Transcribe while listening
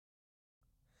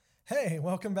Hey,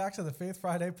 welcome back to the Faith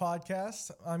Friday podcast.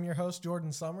 I'm your host,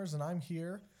 Jordan Summers, and I'm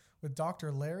here with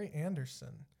Dr. Larry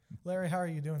Anderson. Larry, how are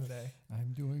you doing today?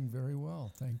 I'm doing very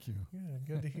well, thank you.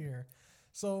 Good to hear.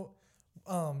 So,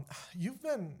 you've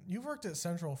worked at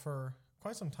Central for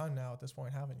quite some time now at this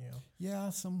point, haven't you? Yeah,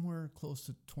 somewhere close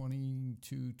to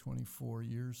 22, 24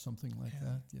 years, something like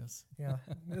that, yes. Yeah.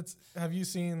 Have you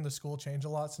seen the school change a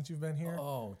lot since you've been here?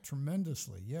 Oh,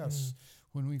 tremendously, yes.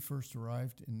 When we first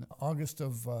arrived in August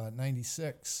of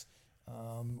 96,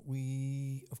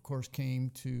 we, of course, came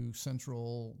to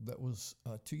Central that was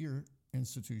a two-year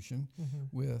institution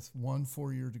with one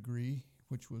four-year degree,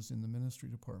 which was in the ministry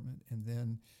department, and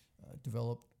then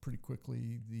developed pretty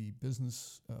quickly the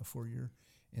business four-year.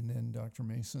 And then Dr.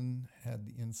 Mason had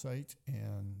the insight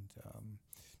and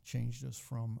changed us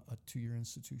from a two-year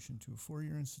institution to a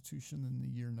four-year institution in the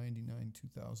year 99,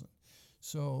 2000.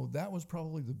 So that was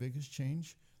probably the biggest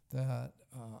change that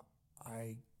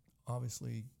I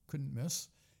obviously couldn't miss.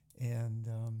 And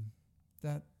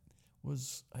that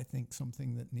was, I think,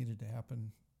 something that needed to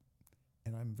happen.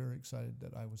 And I'm very excited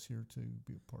that I was here to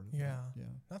be a part of that. Yeah,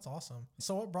 that's awesome.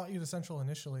 So what brought you to Central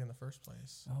initially in the first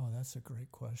place? Oh, that's a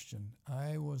great question.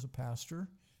 I was a pastor,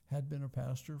 had been a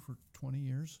pastor for 20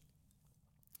 years.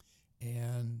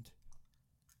 And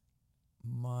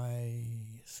my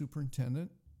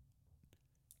superintendent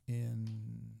in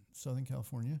Southern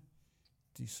California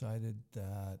decided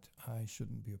that I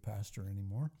shouldn't be a pastor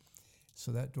anymore.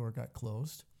 So that door got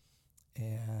closed.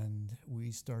 And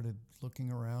we started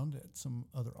looking around at some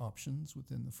other options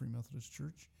within the Free Methodist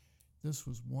Church. This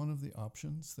was one of the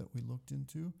options that we looked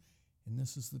into, and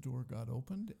this is the door got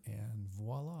opened, and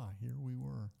voila, here we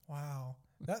were. Wow,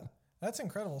 that's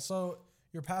incredible. So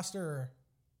your pastor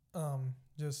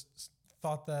just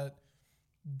thought that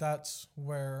that's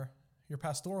where your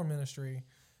pastoral ministry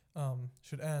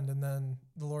should end, and then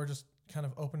the Lord just kind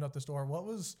of opened up this door. What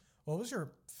was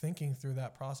your thinking through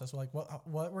that process? Like, what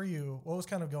was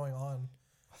kind of going on?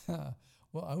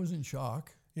 Well, I was in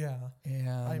shock. Yeah. And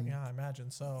I imagine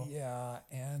so. Yeah.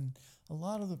 And a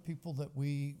lot of the people that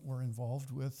we were involved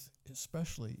with,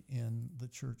 especially in the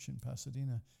church in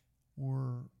Pasadena,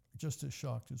 were just as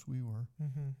shocked as we were.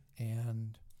 Mm-hmm.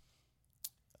 And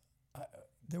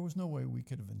there was no way we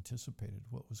could have anticipated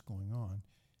what was going on.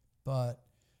 But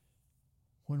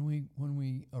when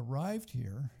we arrived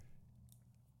here,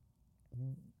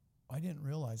 I didn't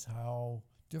realize how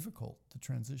difficult the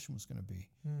transition was going to be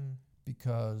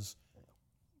because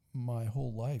my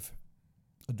whole life,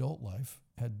 adult life,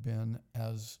 had been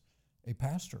as a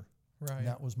pastor. Right. And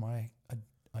that was my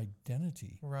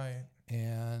identity. Right.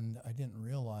 And I didn't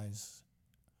realize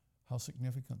how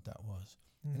significant that was.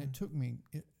 And it took me,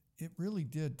 it really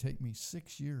did take me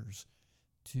 6 years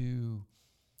to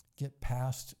get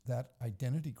past that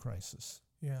identity crisis.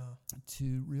 Yeah.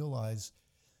 To realize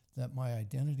that my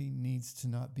identity needs to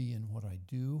not be in what I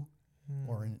do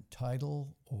or in a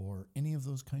title or any of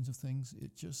those kinds of things.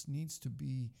 It just needs to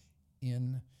be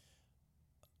in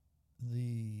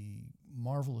the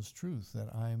marvelous truth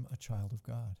that I'm a child of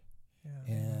God.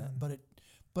 Yeah. And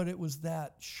but it was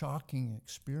that shocking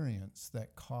experience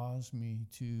that caused me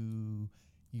to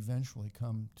eventually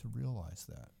come to realize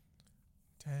that.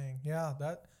 Dang. Yeah,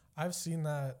 I've seen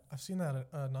that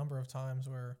a number of times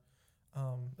where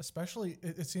especially,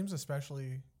 it seems to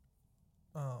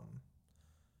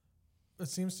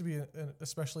be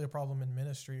especially a problem in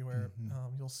ministry where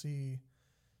you'll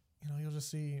just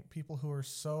see people who are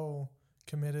so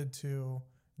committed to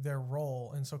their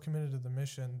role and so committed to the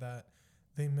mission that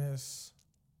they miss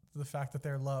the fact that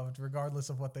they're loved regardless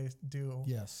of what they do.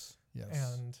 Yes.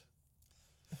 And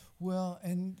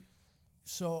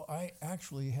so I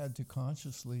actually had to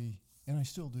consciously, and I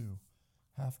still do,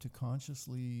 have to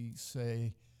consciously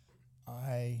say,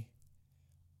 I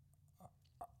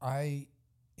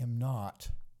am not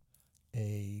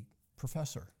a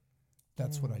professor.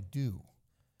 That's what I do.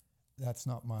 That's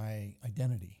not my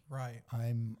identity. right.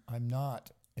 I'm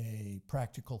not a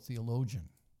practical theologian,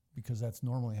 because that's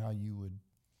normally how you would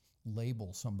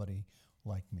label somebody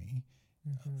like me.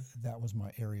 That was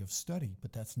my area of study,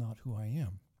 but that's not who I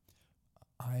am.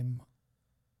 I'm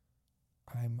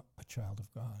a child of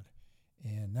God,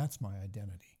 and that's my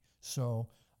identity. So,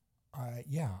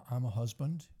 I'm a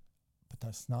husband, but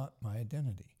that's not my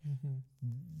identity.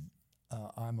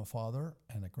 I'm a father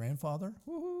and a grandfather,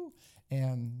 woohoo!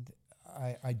 And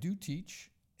I do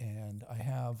teach, and I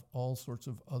have all sorts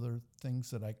of other things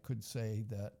that I could say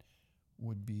that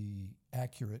would be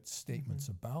accurate statements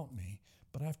about me,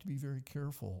 but I have to be very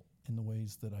careful in the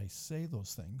ways that I say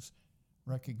those things,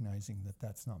 recognizing that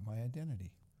that's not my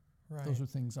identity. Right. Those are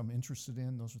things I'm interested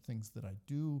in. Those are things that I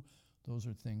do. Those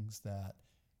are things that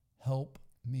help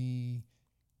me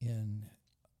in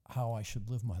how I should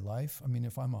live my life. I mean,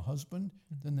 if I'm a husband,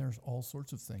 then there's all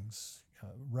sorts of things,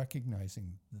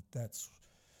 recognizing that that's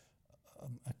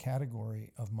a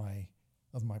category of my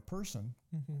person.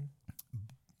 Mm-hmm.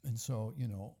 And so,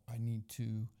 I need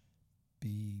to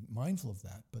be mindful of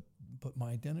that. But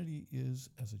my identity is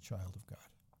as a child of God.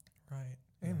 Right.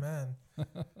 Yeah. Amen.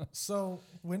 So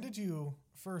when did you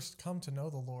first come to know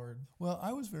the Lord? Well,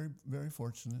 I was very, very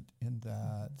fortunate in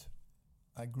that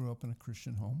I grew up in a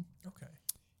Christian home. Okay.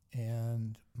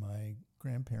 And my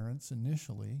grandparents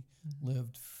initially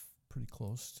lived pretty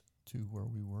close to where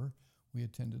we were. We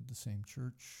attended the same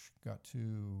church, got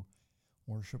to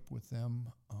worship with them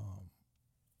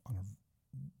on a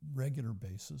regular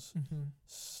basis. Mm-hmm.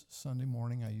 Sunday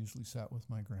morning, I usually sat with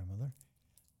my grandmother.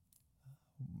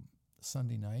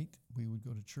 Sunday night, we would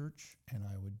go to church, and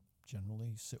I would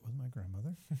generally sit with my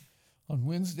grandmother. On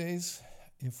Wednesdays,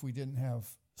 if we didn't have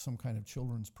some kind of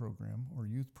children's program or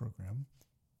youth program,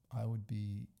 I would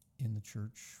be in the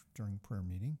church during prayer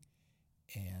meeting,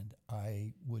 and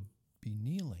I would be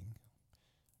kneeling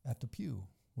at the pew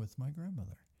with my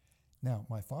grandmother. Now,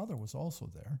 my father was also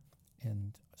there,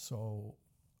 and so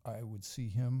I would see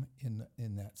him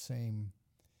in that same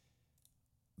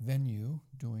venue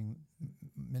doing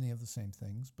many of the same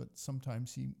things, but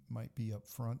sometimes he might be up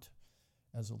front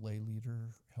as a lay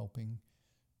leader helping,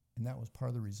 and that was part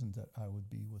of the reason that I would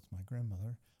be with my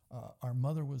grandmother. Our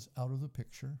mother was out of the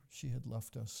picture. She had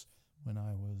left us when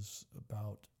I was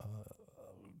about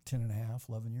 10 and a half,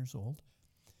 11 years old.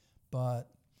 But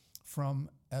from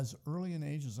as early an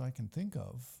age as I can think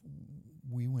of,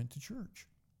 we went to church.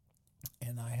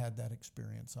 And I had that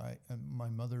experience. And my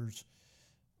mother's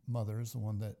mother is the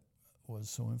one that was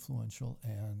so influential.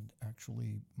 And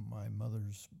actually, my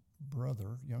mother's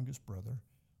brother, youngest brother,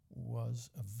 was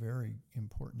a very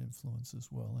important influence as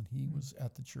well. And he was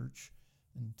at the church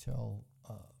until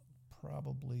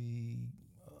probably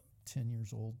 10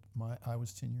 years old. I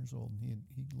was 10 years old, and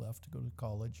he left to go to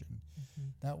college,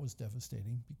 and that was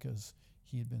devastating because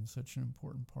he had been such an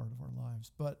important part of our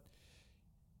lives. But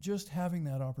just having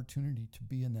that opportunity to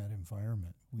be in that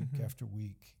environment week after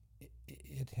week,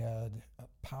 it had a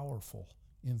powerful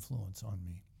influence on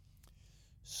me.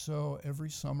 So every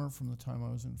summer from the time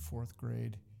I was in fourth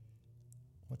grade,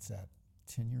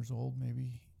 10 years old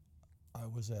maybe, I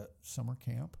was at summer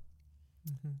camp,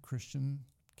 Christian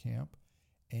camp.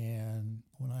 And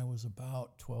when I was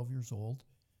about 12 years old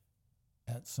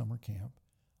at summer camp,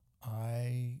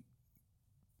 I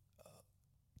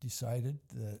decided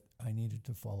that I needed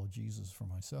to follow Jesus for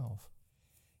myself.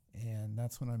 And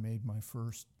that's when I made my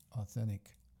first authentic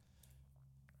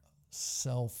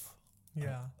self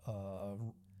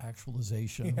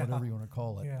actualization, whatever you want to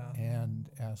call it, and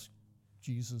asked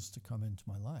Jesus to come into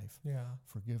my life.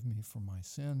 Forgive me for my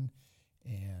sin.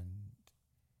 And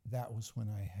that was when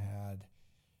I had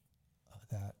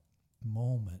that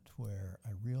moment where I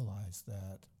realized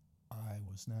that I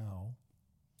was now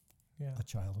a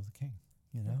child of the King,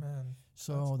 Amen.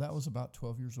 So that was about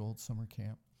 12 years old, summer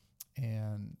camp.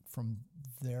 And from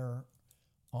there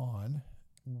on,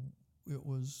 it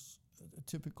was a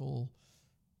typical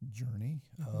journey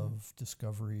of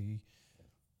discovery,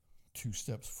 2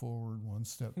 steps forward, 1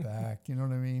 step back, you know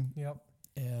what I mean? Yep.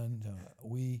 And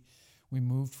we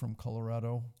moved from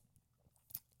Colorado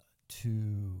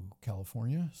to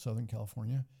California, Southern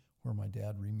California, where my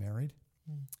dad remarried.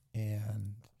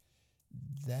 And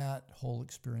that whole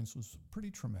experience was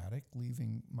pretty traumatic,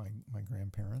 leaving my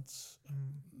grandparents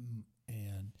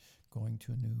and going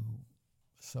to a new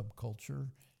subculture,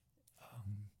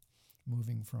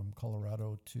 moving from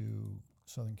Colorado to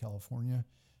Southern California,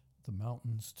 the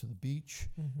mountains to the beach.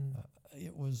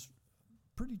 It was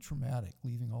pretty traumatic,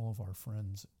 leaving all of our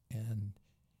friends. And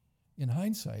in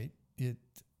hindsight, it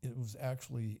was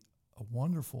actually a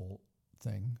wonderful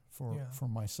thing for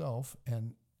myself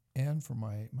and for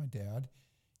my dad.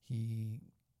 He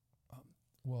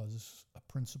was a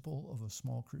principal of a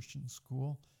small Christian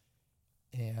school,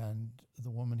 and the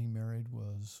woman he married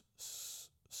was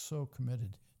so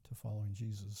committed to following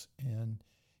Jesus. And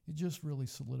it just really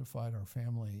solidified our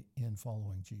family in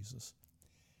following Jesus.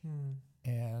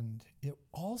 And it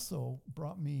also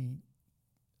brought me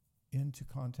into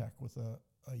contact with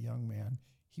a young man.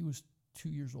 He was 2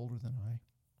 years older than I.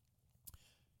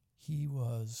 He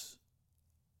was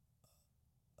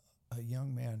a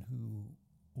young man who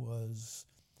was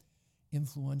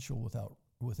influential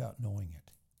without knowing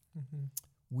it.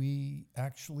 We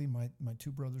actually, my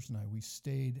 2 brothers and I, we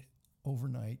stayed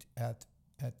overnight at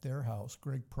their house.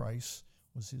 Greg Price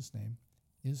was his name,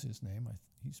 is his name.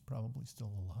 He's probably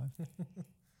still alive.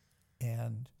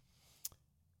 And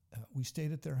we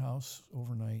stayed at their house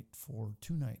overnight for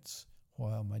 2 nights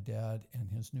while my dad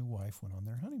and his new wife went on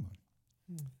their honeymoon.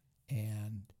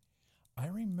 And I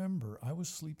remember I was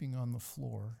sleeping on the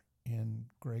floor in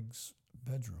Greg's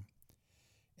bedroom.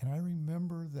 And I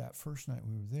remember that first night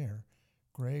we were there,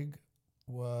 Greg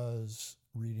was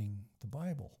reading the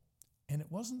Bible. And it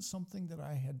wasn't something that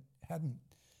I hadn't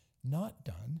not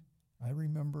done. I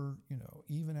remember,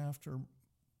 even after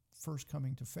first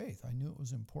coming to faith, I knew it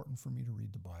was important for me to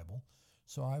read the Bible.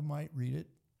 So I might read it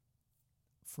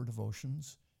for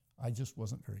devotions. I just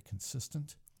wasn't very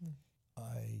consistent.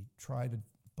 I tried a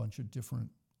bunch of different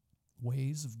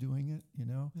ways of doing it,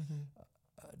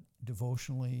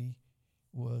 devotionally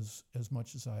was as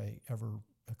much as I ever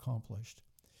accomplished.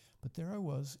 But there I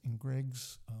was in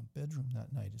Greg's bedroom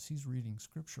that night as he's reading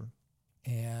scripture,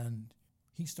 and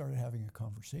he started having a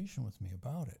conversation with me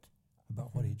about it,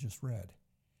 about what he just read.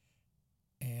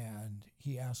 And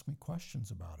he asked me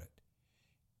questions about it.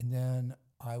 And then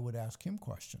I would ask him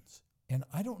questions. And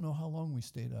I don't know how long we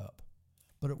stayed up,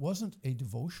 but it wasn't a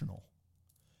devotional.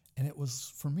 And it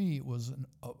was, for me, it was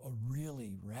a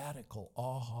really radical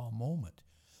aha moment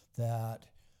that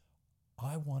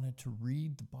I wanted to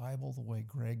read the Bible the way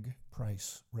Greg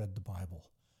Price read the Bible.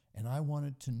 And I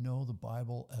wanted to know the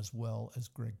Bible as well as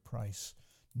Greg Price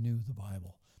knew the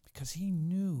Bible, because he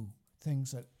knew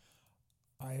things that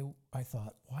I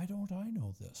thought, why don't I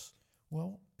know this?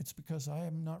 Well, it's because I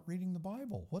am not reading the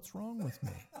Bible. What's wrong with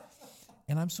me?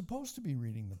 And I'm supposed to be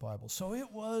reading the Bible. So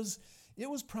it was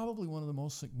probably one of the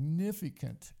most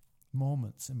significant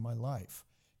moments in my life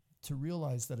to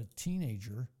realize that a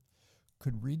teenager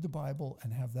could read the Bible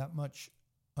and have that much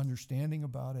understanding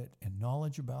about it and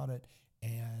knowledge about it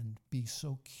and be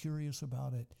so curious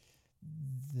about it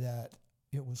that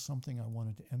it was something I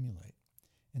wanted to emulate.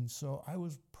 And so I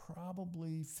was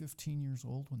probably 15 years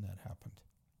old when that happened.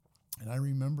 And I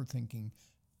remember thinking,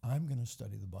 I'm going to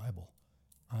study the Bible.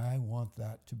 I want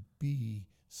that to be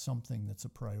something that's a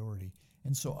priority.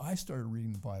 And so I started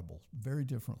reading the Bible very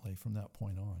differently from that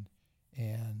point on.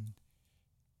 And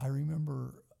I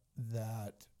remember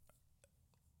that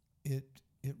it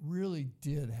really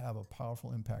did have a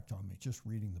powerful impact on me, just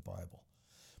reading the Bible.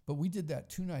 But we did that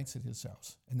 2 nights at his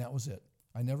house, and that was it.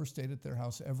 I never stayed at their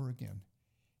house ever again.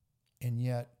 And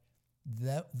yet,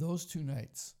 those 2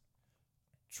 nights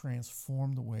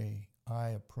transformed the way I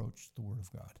approached the Word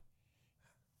of God.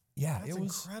 Yeah, That's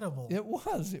incredible. It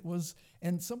was.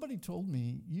 And somebody told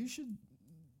me, you should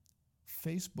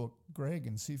Facebook Greg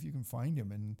and see if you can find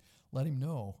him and let him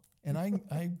know. And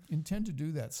I intend to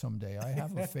do that someday. I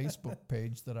have a Facebook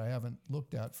page that I haven't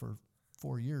looked at for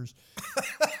 4 years.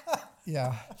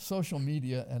 Yeah, social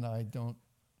media and I don't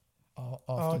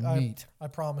often meet. I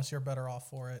promise you're better off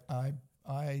for it.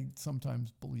 I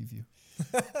sometimes believe you.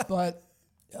 But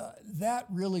that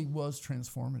really was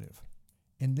transformative.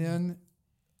 And then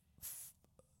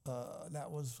I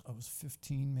was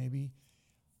 15 maybe.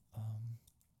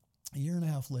 A year and a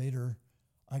half later,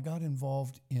 I got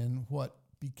involved in what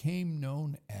became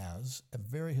known as a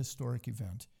very historic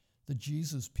event, the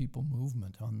Jesus People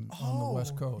Movement on the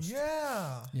West Coast.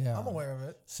 Yeah. I'm aware of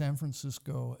it. San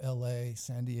Francisco, LA,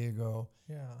 San Diego,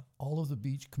 all of the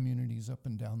beach communities up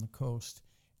and down the coast.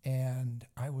 And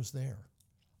I was there.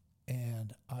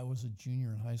 And I was a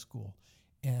junior in high school.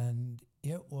 And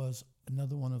it was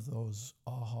another one of those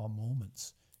aha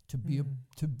moments to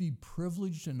be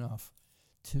privileged enough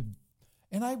to,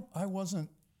 and I wasn't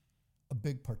a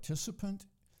big participant,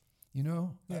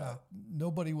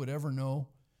 nobody would ever know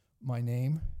my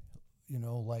name,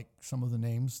 like some of the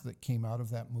names that came out of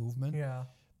that movement. Yeah.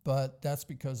 But that's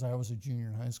because I was a junior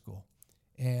in high school.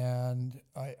 And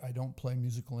I don't play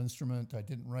musical instrument. I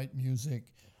didn't write music.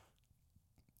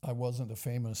 I wasn't a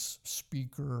famous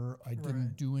speaker. I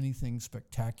didn't do anything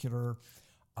spectacular.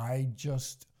 I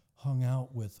just hung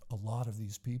out with a lot of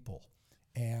these people.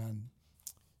 And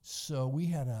so we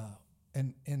had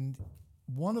and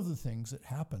one of the things that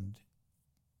happened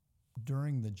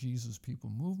during the Jesus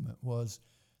People movement was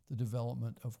the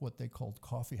development of what they called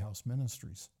coffee house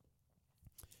ministries.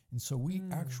 And so we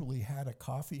actually had a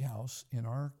coffee house in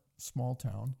our small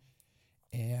town,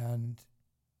 and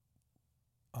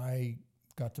I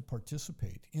got to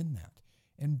participate in that.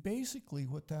 And basically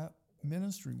what that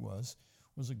ministry was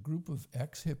a group of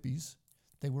ex-hippies.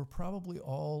 They were probably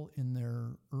all in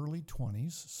their early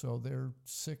 20s, so they're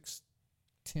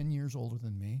 10 years older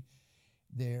than me.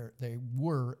 They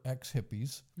were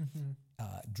ex-hippies,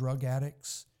 drug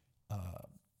addicts,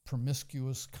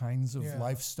 promiscuous kinds of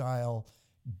lifestyle,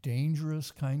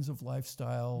 dangerous kinds of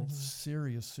lifestyle,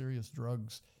 serious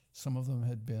drugs. Some of them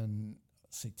had been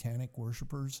satanic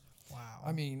worshipers. Wow.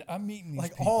 I mean, I'm meeting these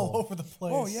like people all over the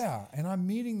place. Oh yeah, and I'm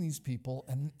meeting these people,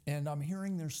 and I'm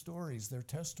hearing their stories, their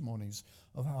testimonies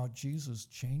of how Jesus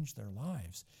changed their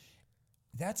lives.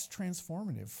 That's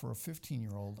transformative for a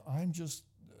 15-year-old. I'm just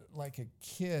like a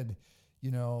kid,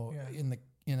 in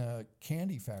a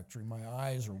candy factory. My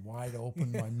eyes are wide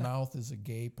open, my mouth is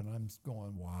agape, and I'm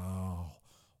going,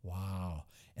 wow.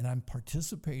 And I'm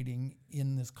participating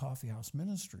in this coffeehouse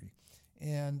ministry.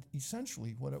 And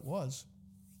essentially what it was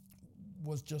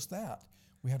just that.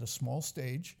 We had a small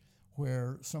stage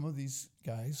where some of these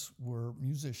guys were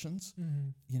musicians.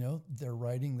 They're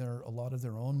writing a lot of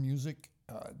their own music.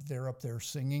 They're up there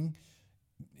singing.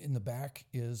 In the back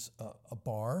is a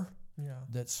bar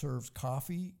that serves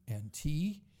coffee and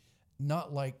tea,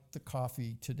 not like the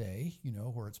coffee today,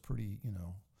 where it's pretty,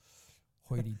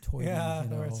 hoity-toity,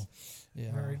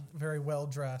 Very, very well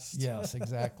dressed. Yes,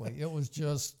 exactly. It was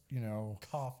just,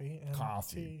 coffee and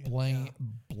tea.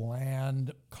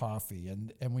 Bland coffee.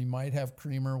 And we might have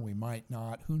creamer, we might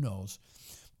not, who knows.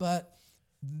 But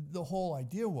the whole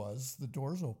idea was the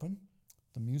door's open,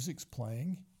 the music's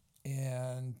playing,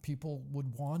 and people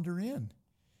would wander in.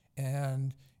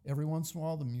 And every once in a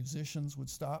while, the musicians would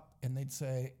stop and they'd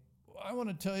say, I want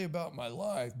to tell you about my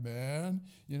life, man.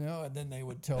 And then they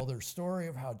would tell their story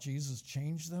of how Jesus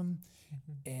changed them.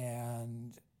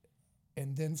 And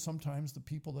then sometimes the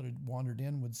people that had wandered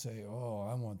in would say, oh,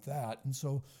 I want that. And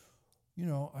so,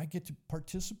 I get to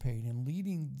participate in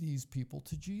leading these people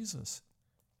to Jesus.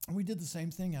 And we did the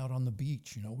same thing out on the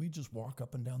beach. We just walk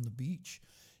up and down the beach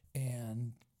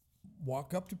and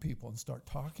walk up to people and start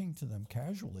talking to them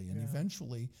casually. And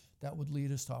eventually that would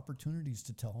lead us to opportunities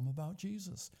to tell them about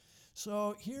Jesus.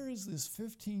 So here is this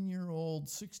 15-year-old,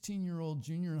 16-year-old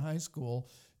junior in high school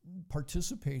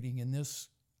participating in this,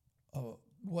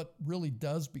 what really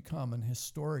does become an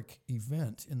historic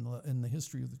event in the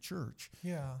history of the church,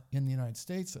 in the United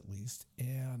States at least.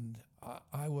 And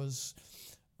I was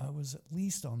at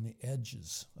least on the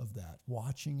edges of that,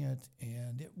 watching it,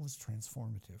 and it was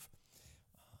transformative.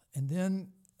 And then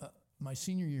my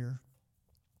senior year,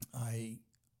 I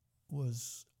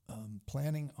was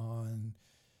planning on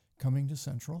coming to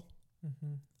Central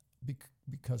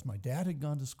because my dad had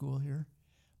gone to school here.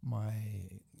 My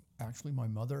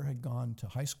mother had gone to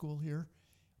high school here.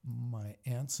 My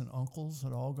aunts and uncles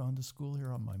had all gone to school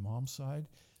here on my mom's side.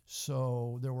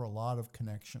 So there were a lot of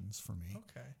connections for me.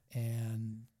 Okay.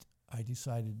 And I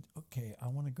decided, okay, I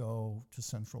want to go to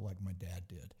Central like my dad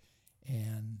did.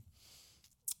 And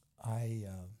I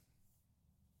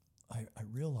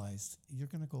realized you're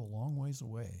going to go a long ways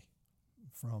away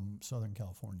from Southern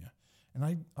California. And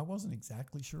I wasn't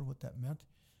exactly sure what that meant,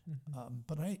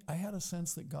 but I had a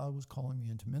sense that God was calling me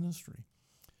into ministry.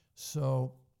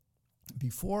 So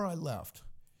before I left,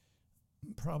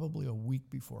 probably a week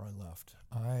before I left,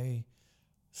 I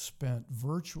spent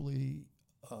virtually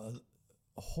a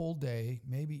whole day,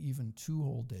 maybe even 2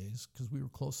 whole days, because we were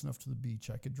close enough to the beach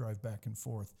I could drive back and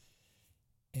forth.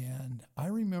 And I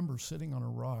remember sitting on a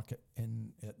rock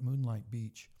at Moonlight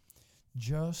Beach,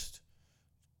 just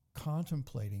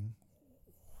contemplating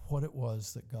what it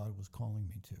was that God was calling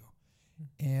me to.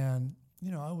 And,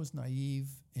 I was naive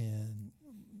and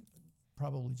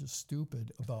probably just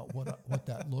stupid about what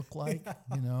that looked like,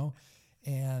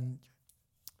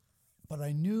 but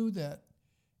I knew that,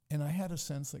 and I had a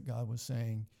sense that God was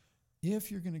saying,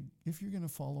 if you're gonna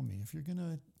follow me, if you're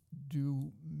gonna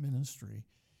do ministry,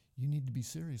 you need to be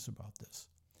serious about this.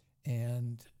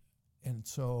 And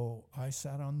so I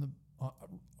sat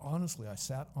I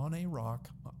sat on a rock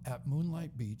at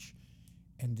Moonlight Beach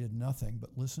and did nothing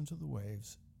but listen to the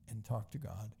waves and talk to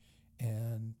God,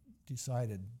 and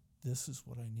decided this is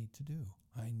what I need to do.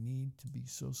 I need to be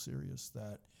so serious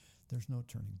that there's no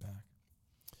turning back.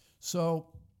 So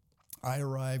I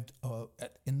arrived,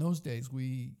 in those days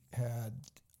we had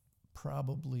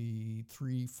probably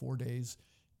 3-4 days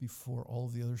before all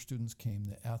of the other students came,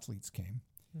 the athletes came.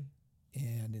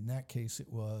 And in that case,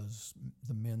 it was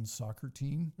the men's soccer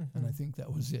team, and I think that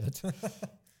was it.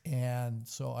 And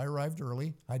so I arrived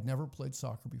early. I'd never played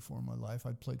soccer before in my life.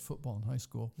 I'd played football in high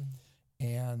school.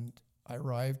 And I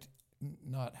arrived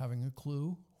not having a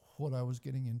clue what I was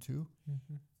getting into.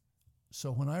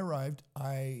 So when I arrived,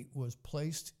 I was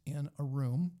placed in a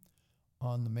room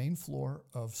on the main floor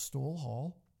of Stoll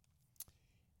Hall.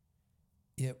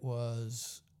 It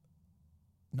was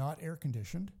not air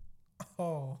conditioned.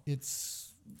 Oh.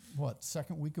 It's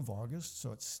second week of August,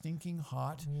 so it's stinking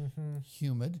hot,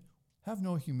 humid. Have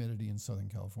no humidity in Southern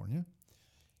California.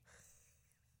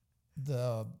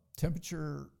 The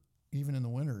temperature, even in the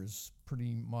winter, is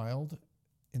pretty mild.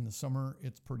 In the summer,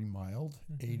 it's pretty mild,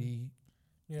 80,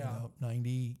 Yeah.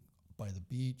 90 by the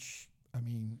beach. I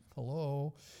mean,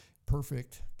 hello,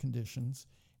 perfect conditions.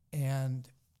 And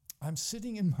I'm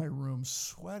sitting in my room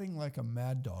sweating like a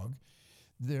mad dog.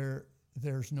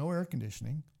 There's no air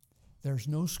conditioning. There's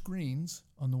no screens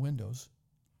on the windows.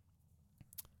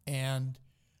 And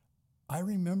I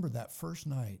remember that first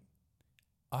night,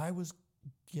 I was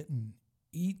getting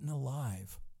eaten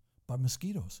alive by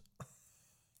mosquitoes.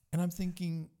 And I'm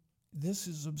thinking, this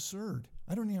is absurd.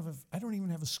 I don't even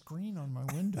have a screen on my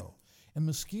window. And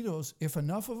mosquitoes, if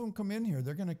enough of them come in here,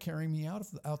 they're going to carry me out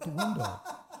the window.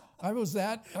 It was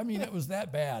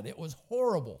that bad. It was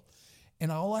horrible.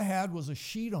 And all I had was a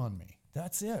sheet on me.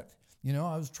 That's it.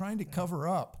 I was trying to cover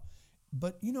up.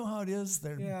 But you know how it is?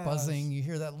 They're buzzing. You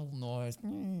hear that little noise,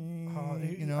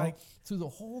 through the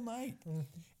whole night. Mm-hmm.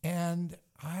 And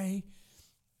I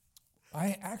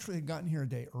actually had gotten here a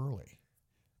day early.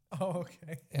 Oh,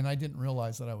 okay. And I didn't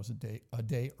realize that I was a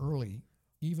day early,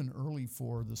 even early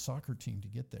for the soccer team to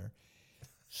get there.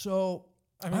 So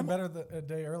better a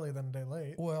day early than a day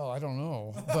late. Well, I don't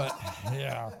know, but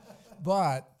yeah.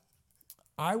 But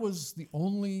I was the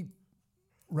only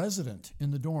resident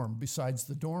in the dorm besides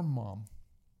the dorm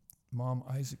Mom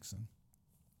Isaacson,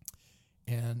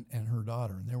 and her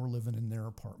daughter, and they were living in their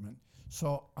apartment.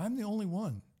 So I'm the only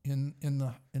one in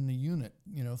the unit,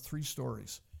 3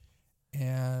 stories,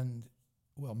 and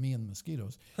me and the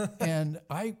mosquitoes. And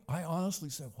I honestly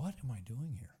said, what am I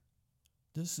doing here?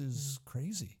 This is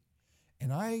crazy.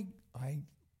 And I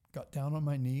got down on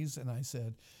my knees and I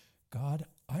said, God,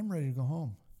 I'm ready to go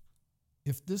home.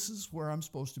 If this is where I'm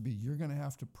supposed to be, you're going to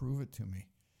have to prove it to me,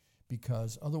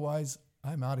 because otherwise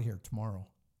I'm out of here tomorrow.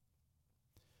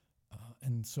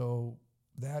 And so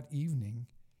that evening,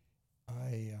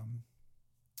 I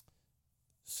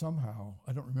somehow,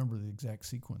 I don't remember the exact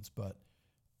sequence, but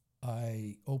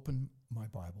I opened my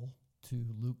Bible to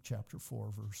Luke chapter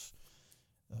 4, verse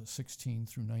 16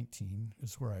 through 19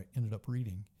 is where I ended up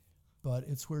reading. But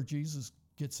it's where Jesus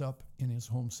gets up in his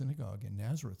home synagogue in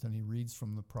Nazareth, and he reads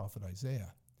from the prophet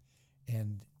Isaiah.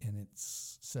 And it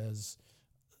says,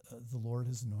 the Lord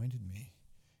has anointed me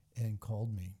and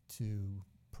called me to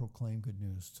proclaim good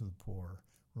news to the poor,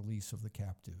 release of the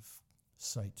captive,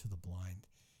 sight to the blind,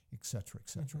 etc.,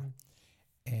 etc.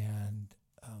 Mm-hmm. And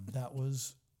that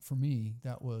was, for me,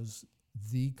 that was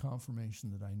the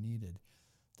confirmation that I needed,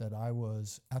 that I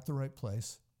was at the right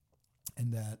place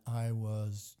and that I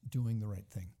was doing the right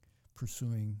thing,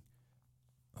 pursuing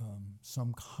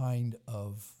some kind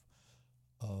of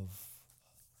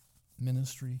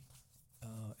ministry,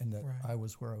 and that I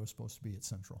was where I was supposed to be at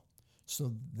Central.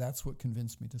 So that's what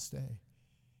convinced me to stay.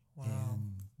 Wow.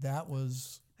 And that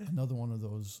was another one of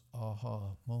those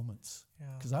aha moments.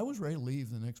 Because I was ready to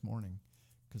leave the next morning,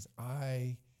 because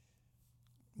I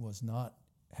was not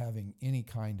having any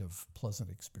kind of pleasant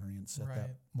experience at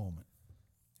that moment.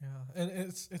 Yeah, and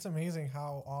it's amazing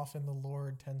how often the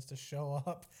Lord tends to show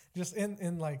up just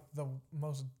in like the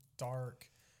most dark,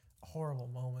 horrible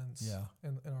moments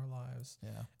in our lives.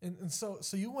 Yeah. And so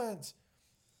you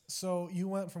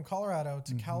went from Colorado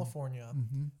to California,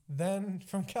 then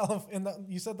from California,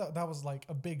 you said that was like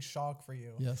a big shock for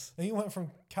you. Yes. Then you went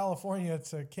from California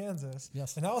to Kansas.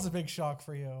 Yes. And that was a big shock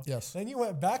for you. Yes. Then you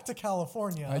went back to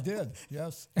California. I did.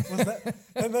 Yes.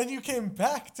 And then you came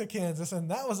back to Kansas,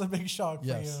 and that was a big shock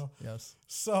for you. Yes.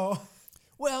 So,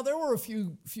 well, there were a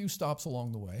few stops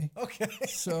along the way. Okay.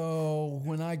 So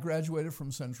when I graduated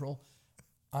from Central,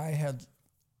 I had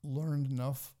learned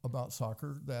enough about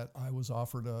soccer that I was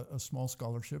offered a small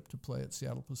scholarship to play at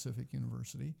Seattle Pacific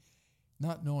University,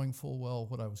 not knowing full well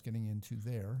what I was getting into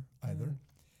there either.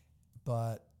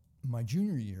 But my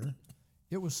junior year,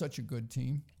 it was such a good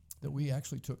team that we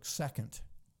actually took second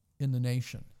in the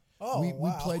nation. Oh, we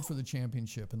played for the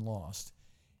championship and lost.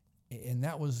 And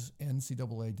that was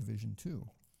NCAA Division II.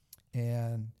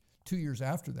 And 2 years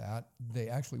after that, they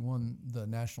actually won the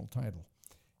national title.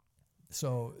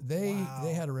 So they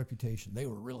had a reputation. They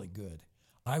were really good.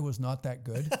 I was not that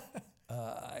good.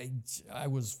 I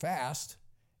was fast,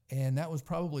 and that was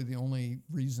probably the only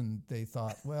reason they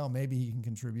thought, well, maybe he can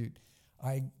contribute.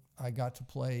 I got to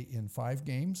play in 5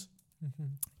 games,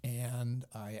 and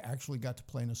I actually got to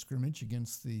play in a scrimmage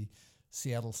against the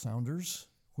Seattle Sounders,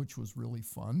 which was really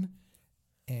fun.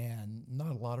 And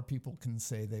not a lot of people can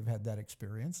say they've had that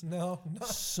experience. No,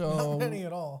 not many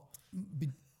at all.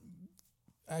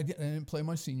 I didn't play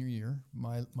my senior year.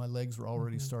 My legs were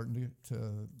already starting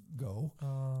to go.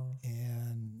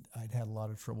 And I'd had a lot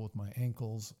of trouble with my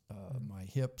ankles, my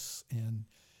hips, and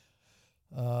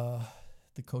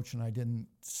the coach and I didn't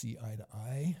see eye to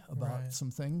eye about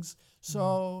some things.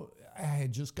 So I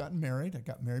had just gotten married. I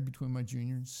got married between my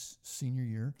junior and senior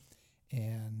year.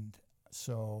 And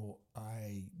so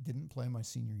I didn't play my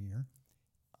senior year,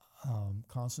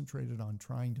 concentrated on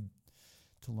trying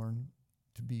to learn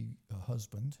to be a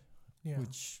husband, Yeah.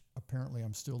 which apparently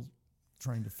I'm still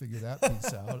trying to figure that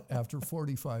piece out after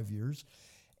 45 years.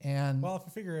 And Well, if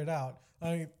you figure it out,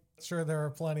 I'm sure there are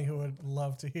plenty who would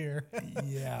love to hear.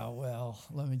 yeah, well,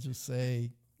 let me just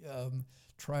say,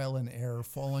 trial and error,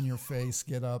 fall on your face,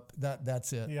 get up.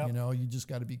 That's it. Yep. You know, you just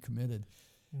got to be committed.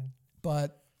 Mm.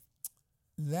 But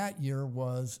that year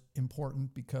was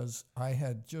important because I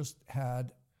had just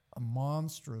had a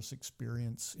monstrous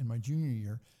experience in my junior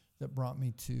year that brought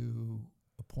me to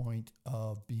a point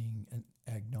of being an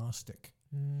agnostic.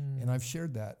 And I've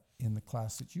shared that in the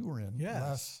class that you were in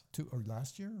Yes.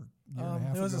 last year, or year and a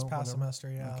half it was ago, this past whatever.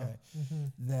 semester, yeah. Okay. Mm-hmm.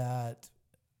 That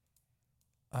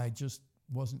I just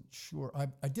wasn't sure.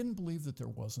 I didn't believe that there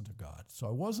wasn't a God. So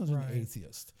I wasn't Right. an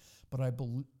atheist, but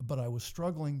I was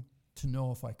struggling to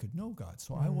know if I could know God.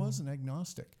 So I was an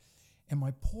agnostic. And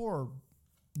my poor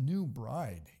new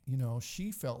bride, you know, she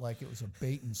felt like it was a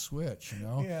bait and switch, you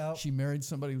know. Yeah. She married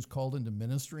somebody who's called into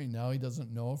ministry, and now he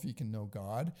doesn't know if he can know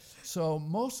God. So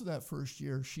most of that first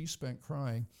year she spent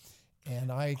crying, and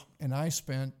I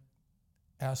spent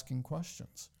asking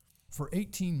questions. For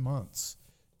 18 months,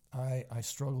 I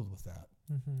struggled with that.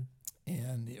 Mm-hmm.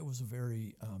 And it was a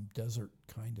very desert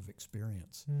kind of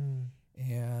experience. Mm.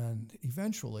 And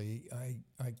eventually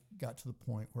I got to the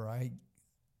point where I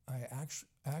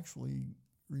actually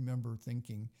remember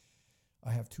thinking,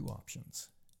 I have two options.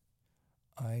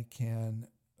 I can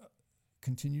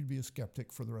continue to be a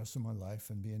skeptic for the rest of my life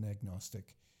and be an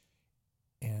agnostic.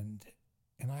 And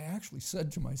I actually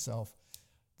said to myself,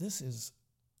 this is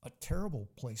a terrible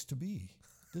place to be.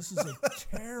 This is a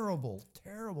terrible,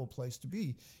 terrible place to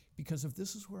be, because if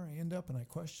this is where I end up and I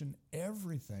question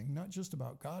everything, not just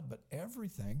about God, but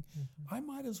everything, I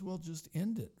might as well just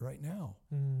end it right now.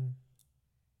 Mm.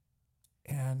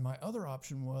 And my other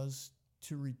option was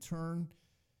to return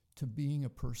to being a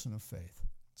person of faith.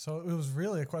 So it was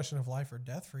really a question of life or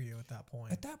death for you at that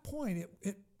point. At that point,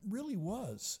 it really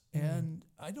was. And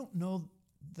I don't know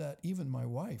that even my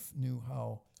wife knew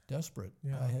how desperate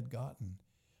I had gotten.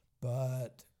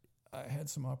 But I had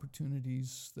some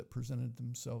opportunities that presented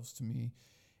themselves to me.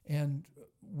 And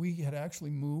we had actually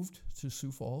moved to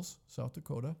Sioux Falls, South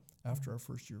Dakota, after our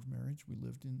first year of marriage. We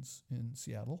lived in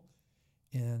Seattle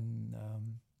in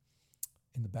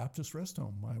the Baptist rest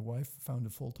home. My wife found a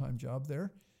full-time job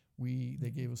there. They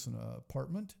gave us an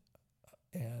apartment,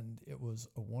 and it was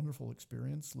a wonderful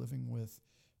experience living with,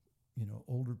 you know,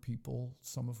 older people,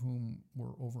 some of whom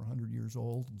were over 100 years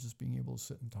old, and just being able to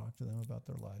sit and talk to them about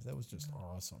their lives. That was just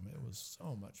awesome. It was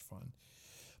so much fun.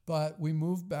 But we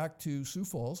moved back to Sioux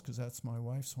Falls because that's my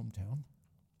wife's hometown.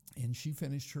 And she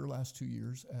finished her last 2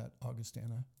 years at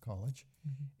Augustana College.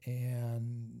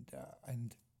 And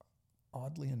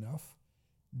oddly enough,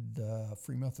 the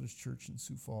Free Methodist Church in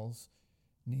Sioux Falls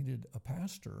needed a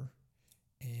pastor.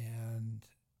 And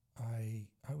I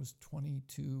was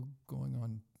 22 going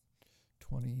on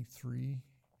 23,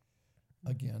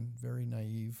 again, very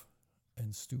naive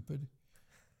and stupid.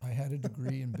 I had a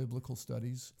degree in biblical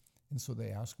studies, and so they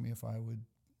asked me if I would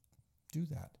do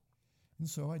that. And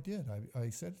so I did. I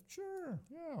said, sure,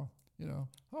 yeah, you know,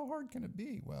 how hard can it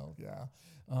be? Well, yeah,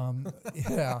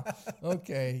 yeah,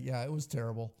 okay, yeah, it was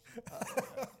terrible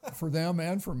for them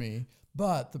and for me,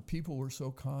 but the people were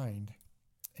so kind.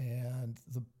 And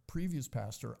the previous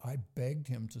pastor, I begged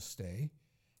him to stay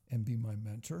and be my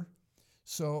mentor.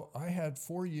 So I had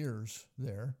 4 years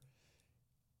there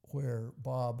where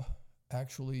Bob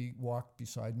actually walked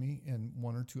beside me, and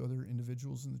one or two other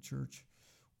individuals in the church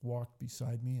walked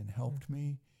beside me and helped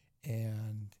me.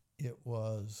 And it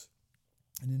was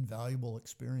an invaluable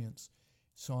experience.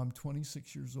 So I'm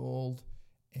 26 years old,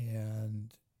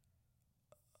 and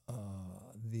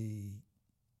the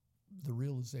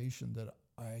realization that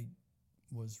I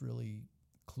was really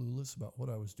clueless about what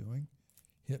I was doing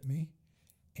hit me.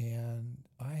 And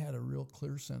I had a real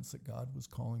clear sense that God was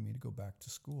calling me to go back to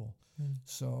school.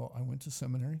 So I went to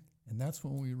seminary, and that's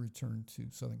when we returned to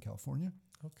Southern California.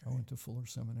 Okay. I went to Fuller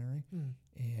Seminary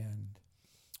and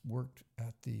worked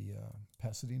at the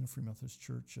Pasadena Free Methodist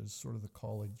Church as sort of the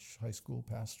college high school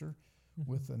pastor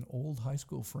with an old high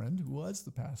school friend who was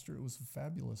the pastor. It was a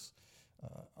fabulous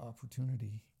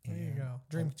opportunity. There you go.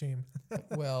 Dream team.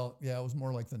 Well, yeah, it was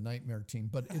more like the nightmare team,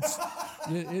 but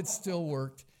it still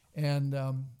worked. And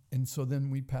so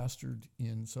then we pastored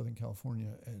in Southern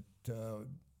California at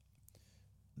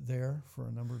there for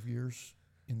a number of years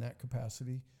in that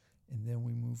capacity. And then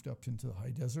we moved up into the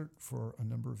high desert for a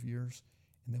number of years.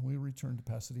 And then we returned to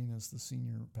Pasadena as the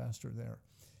senior pastor there.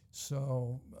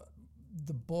 So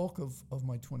the bulk of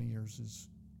my 20 years is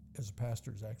as a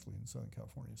pastor is actually in Southern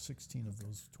California, 16 of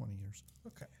those 20 years.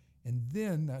 Okay. And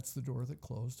then that's the door that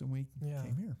closed and we Yeah.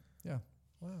 came here. Yeah.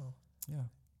 Wow. Yeah.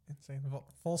 Insane.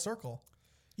 Full circle.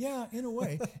 Yeah, in a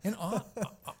way. And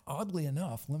oddly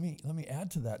enough, let me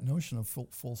add to that notion of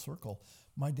full circle.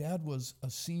 My dad was a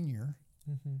senior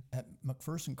at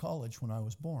McPherson College when I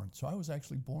was born. So I was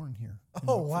actually born here. in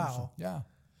Oh, McPherson. wow. Yeah.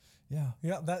 Yeah.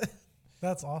 Yeah,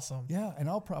 that's awesome. Yeah, and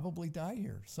I'll probably die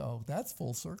here. So that's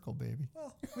full circle, baby.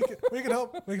 Well, we can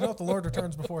hope the Lord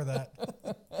returns before that.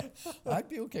 I'd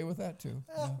be okay with that too.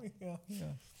 Yeah.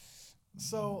 Yeah.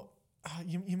 So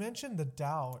you mentioned the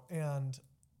doubt, and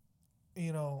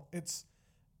it's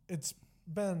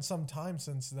been some time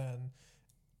since then.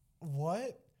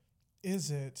 What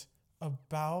is it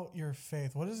about your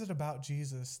faith? What is it about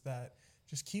Jesus that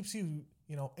just keeps you,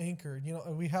 anchored?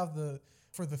 We have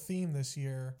for the theme this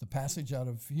year, The passage out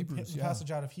of Hebrews. the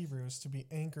passage out of Hebrews, to be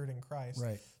anchored in Christ.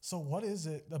 Right. So what is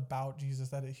it about Jesus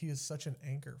that he is such an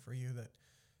anchor for you that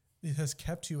it has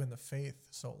kept you in the faith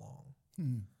so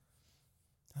long?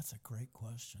 That's a great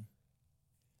question.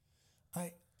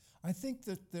 I think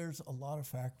that there's a lot of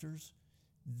factors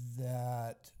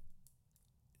that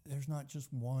there's not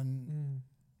just one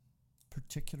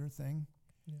particular thing.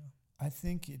 Yeah. I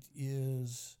think it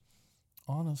is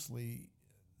honestly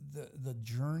the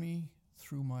journey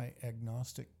through my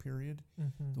agnostic period,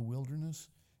 the wilderness,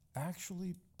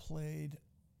 actually played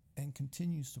and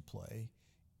continues to play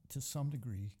to some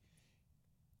degree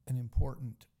an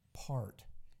important part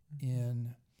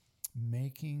in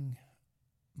making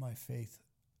my faith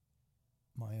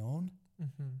my own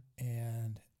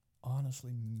and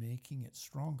honestly making it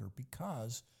stronger,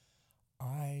 because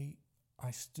I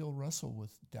still wrestle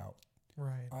with doubt.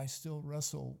 Right. I still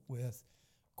wrestle with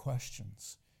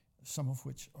questions, some of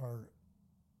which are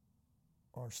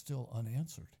still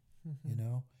unanswered,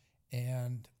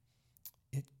 and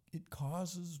it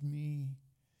causes me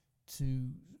to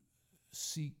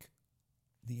seek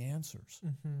the answers.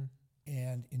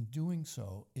 And in doing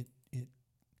so, it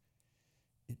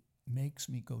makes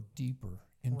me go deeper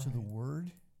into the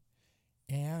Word,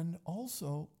 and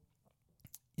also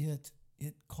it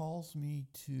calls me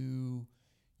to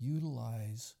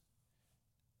utilize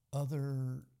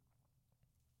other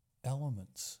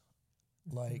elements.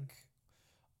 Like,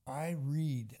 I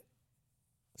read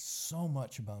so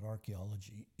much about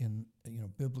archaeology in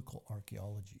biblical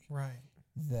archaeology, Right.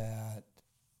 that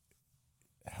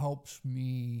helps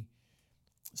me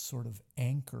sort of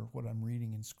anchor what I'm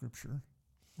reading in Scripture.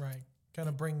 Right. Kind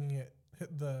of bringing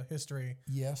the history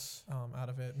Yes. out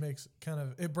of it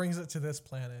it brings it to this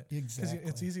planet. Exactly. Because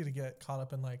it's easy to get caught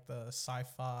up in like the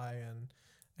sci-fi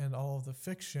and all of the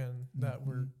fiction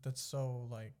that's so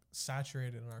like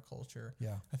saturated in our culture.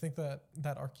 Yeah. I think that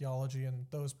archaeology and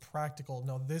those practical,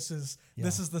 this is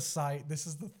the site, this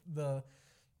is the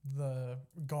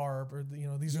garb, or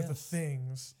these are the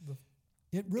things.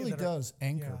 It really does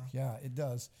anchor. Yeah, it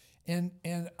does. And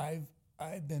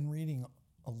I've been reading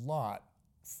a lot,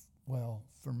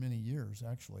 for many years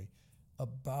actually,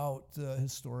 about the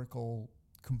historical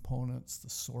components, the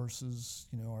sources,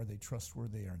 are they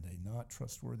trustworthy, are they not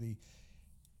trustworthy,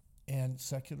 and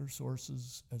secular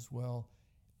sources as well.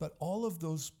 But all of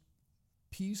those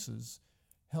pieces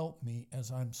help me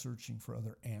as I'm searching for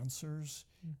other answers,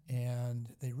 and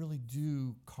they really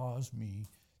do cause me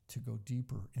to go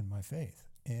deeper in my faith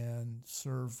and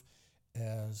serve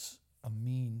as a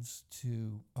means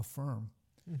to affirm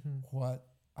what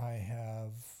I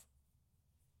have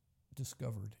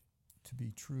discovered to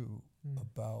be true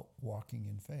about walking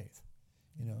in faith.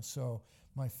 So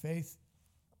my faith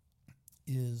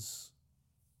is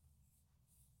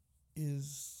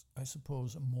I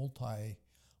suppose a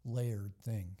multi-layered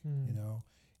thing.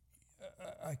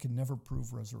 I can never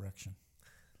prove resurrection,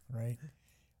 right?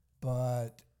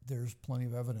 But there's plenty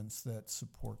of evidence that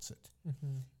supports it.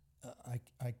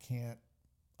 I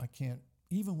can't,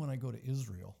 even when I go to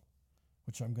Israel,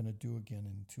 which I'm going to do again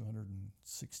in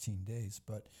 216 days,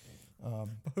 but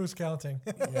who's counting?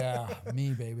 yeah,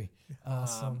 me, baby.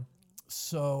 Awesome.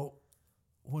 So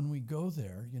when we go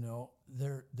there,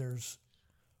 there's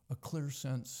a clear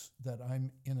sense that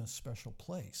I'm in a special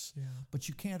place. Yeah. But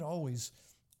you can't always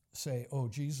say, oh,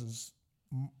 Jesus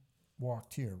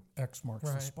walked here, X marks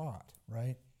the spot,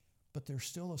 right? But there's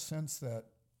still a sense that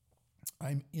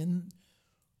I'm in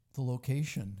the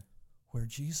location where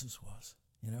Jesus was,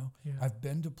 Yeah. I've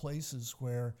been to places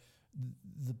where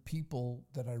the people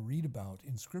that I read about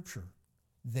in Scripture,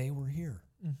 they were here,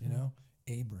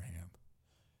 Abraham,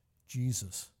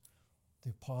 Jesus, the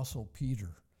Apostle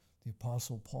Peter, the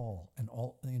Apostle Paul, and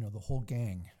all, the whole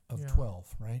gang of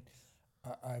 12, right?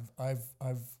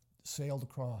 I've sailed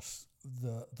across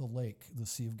the lake, the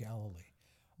Sea of Galilee.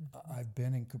 I've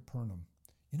been in Capernaum.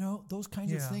 You know, those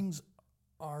kinds of things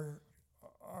are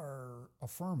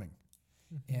affirming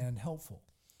and helpful.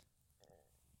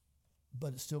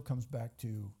 But it still comes back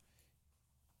to,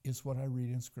 is what I read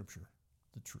in Scripture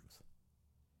the truth?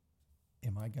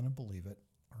 Am I going to believe it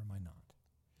or am I not?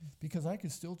 Because I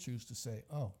could still choose to say,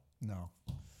 oh, no,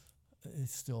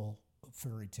 it's still a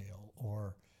fairy tale,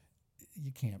 or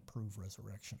you can't prove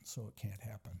resurrection, so it can't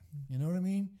happen. You know what I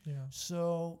mean? Yeah.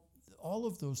 So all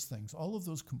of those things, all of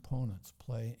those components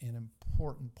play an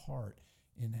important part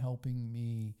in helping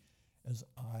me as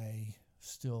I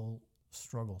still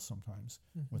struggle sometimes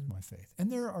with my faith.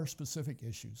 And there are specific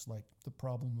issues like the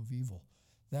problem of evil.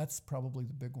 That's probably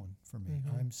the big one for me.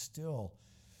 I'm still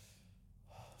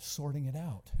sorting it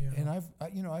out. Yeah.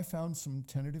 And I found some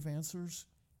tentative answers.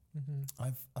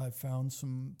 I've found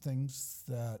some things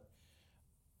that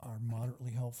are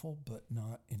moderately helpful, but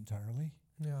not entirely.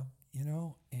 Yeah. You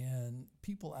know, and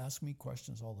people ask me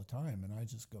questions all the time, and I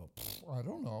just go, I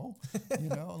don't know. You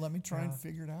know, let me try and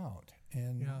figure it out.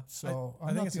 And so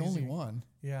I'm not the only one.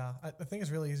 Yeah, I think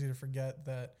it's really easy to forget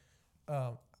that.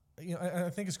 You know, I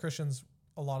think as Christians,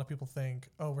 a lot of people think,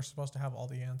 oh, we're supposed to have all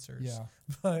the answers. Yeah.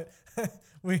 But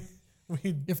we.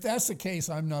 If that's the case,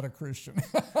 I'm not a Christian.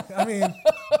 I mean.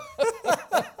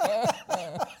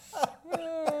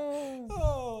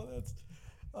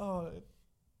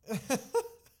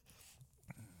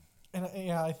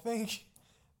 And I think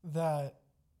that,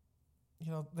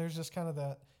 you know, there's just kind of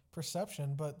that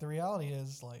perception, but the reality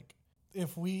is, like,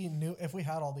 if we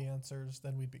had all the answers,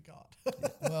 then we'd be God.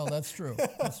 Well, that's true.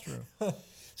 That's true.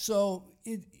 So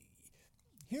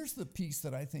here's the piece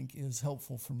that I think is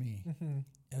helpful for me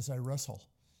as I wrestle.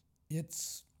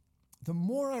 It's the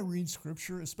more I read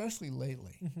Scripture, especially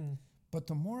lately, but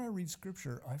the more I read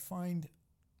Scripture, I find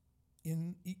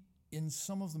in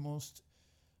some of the most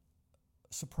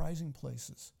surprising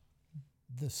places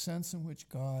the sense in which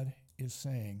God is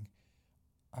saying,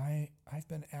 I've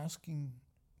been asking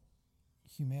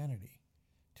humanity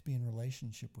to be in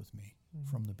relationship with me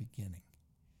from the beginning.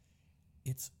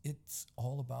 It's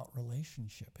all about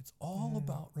relationship. It's all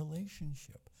about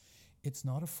relationship. It's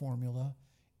not a formula.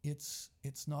 It's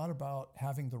not about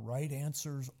having the right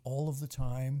answers all of the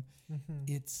time.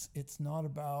 It's not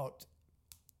about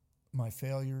my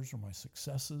failures or my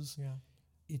successes. Yeah.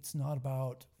 It's not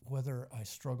about whether I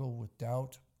struggle with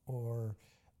doubt or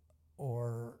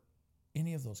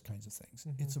any of those kinds of things.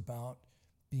 It's about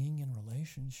being in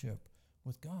relationship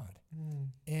with God.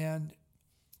 And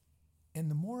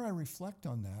the more I reflect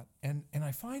on that, and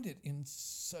I find it in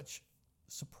such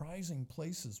surprising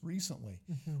places recently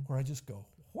where I just go,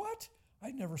 what?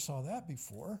 I never saw that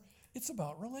before. It's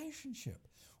about relationship.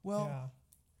 Well,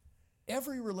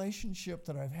 every relationship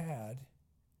that I've had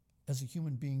as a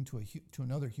human being to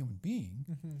another human being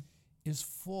is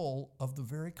full of the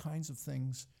very kinds of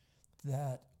things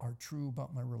that are true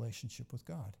about my relationship with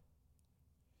God.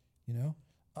 You know,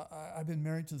 I've been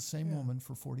married to the same woman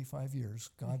for 45 years.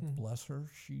 God bless her.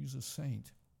 She's a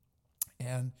saint.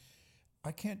 And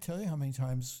I can't tell you how many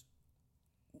times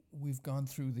we've gone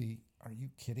through the, are you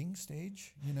kidding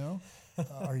stage? You know,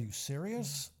 are you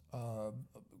serious?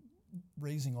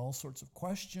 Raising all sorts of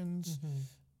questions,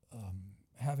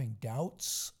 having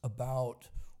doubts about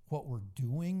what we're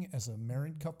doing as a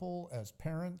married couple, as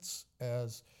parents,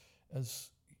 as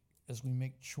we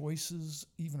make choices,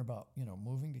 even about, you know,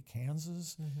 moving to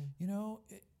Kansas. You know,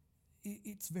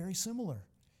 it's very similar,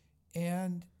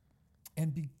 and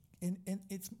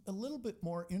it's a little bit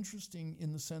more interesting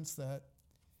in the sense that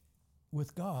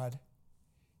with God,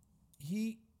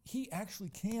 he actually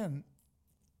can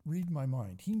read my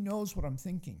mind. He knows what I'm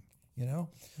thinking. You know,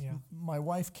 my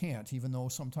wife can't, even though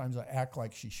sometimes I act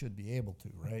like she should be able to,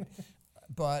 right?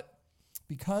 But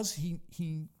because he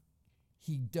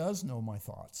does know my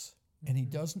thoughts, and he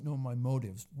doesn't know my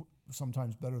motives,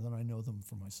 sometimes better than I know them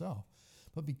for myself.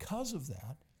 But because of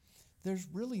that, there's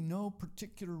really no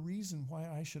particular reason why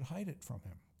I should hide it from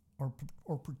him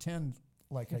or pretend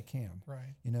like I can.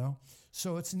 Right. You know?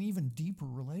 So it's an even deeper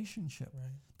relationship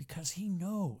because he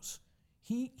knows.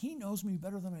 He knows me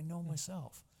better than I know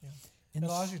myself. Yeah. And it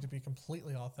allows you to be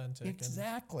completely authentic.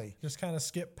 Exactly. And just kind of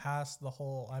skip past the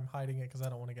whole I'm hiding it because I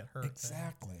don't want to get hurt.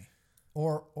 Exactly. Thing.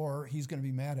 Or he's going to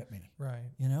be mad at me. Right.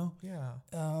 You know? Yeah.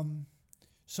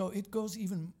 So it goes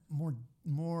even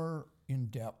more in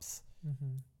depth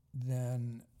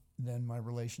than my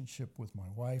relationship with my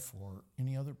wife or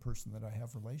any other person that I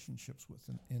have relationships with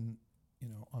in you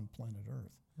know, on planet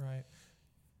Earth. Right.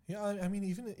 Yeah, I mean,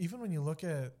 even when you look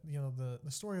at, you know,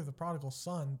 the story of the prodigal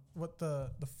son, what the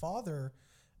father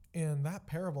in that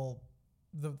parable,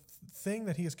 the thing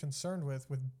that he is concerned with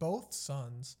both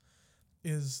sons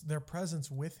is their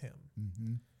presence with him.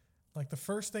 Mm-hmm. Like the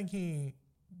first thing he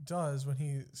does when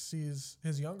he sees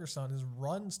his younger son is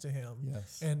runs to him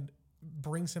Yes. and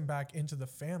brings him back into the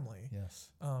family. Yes.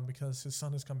 Because his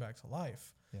son has come back to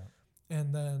life. Yeah.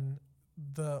 And then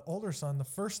the older son, the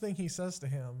first thing he says to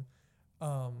him,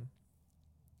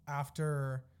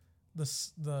 after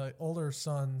the older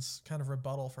son's kind of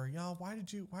rebuttal for, why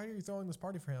are you throwing this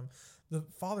party for him? The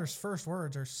father's first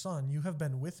words are, "Son, you have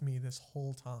been with me this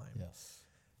whole time." Yes.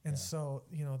 And Yeah. so,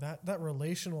 that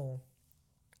relational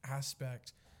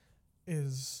aspect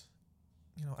is,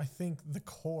 I think the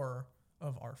core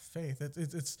of our faith.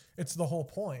 It's the whole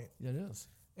point. It is.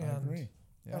 I And agree.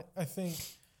 Yeah. I think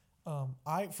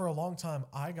for a long time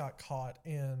I got caught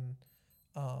in,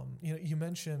 you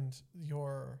mentioned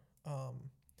your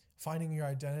finding your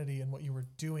identity in what you were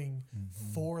doing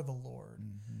for the Lord,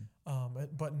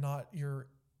 but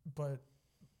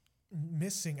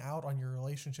missing out on your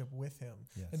relationship with Him.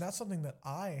 Yes. And that's something that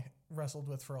I wrestled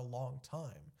with for a long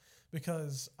time,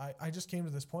 because I just came to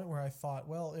this point where I thought,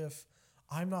 well, if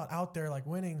I'm not out there like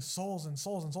winning souls and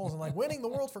souls and souls and like winning the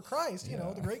world for Christ,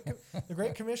 the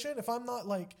Great Commission, if I'm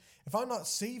not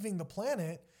saving the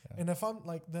planet, and if I'm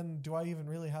like, then do I even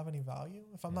really have any value?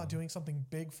 If I'm not doing something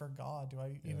big for God, do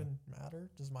I even matter?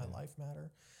 Does my life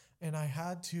matter? And I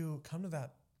had to come to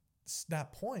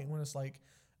that point when it's like,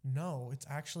 no, it's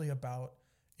actually about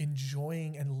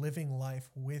enjoying and living life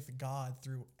with God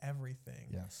through everything.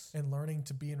 Yes. And learning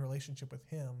to be in relationship with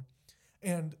Him.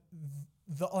 And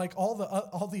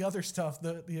all the other stuff,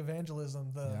 the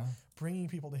evangelism, bringing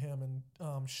people to Him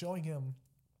and showing Him,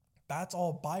 that's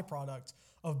all byproduct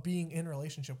of being in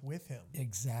relationship with Him.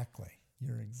 Exactly.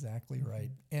 You're exactly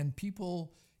right. And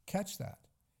people catch that,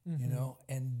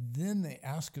 and then they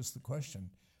ask us the question,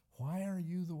 why are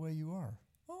you the way you are?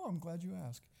 Oh, I'm glad you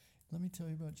asked. Let me tell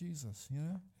you about Jesus,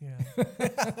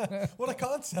 Yeah. What a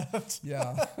concept.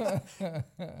 Yeah.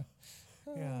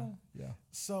 Yeah. Yeah.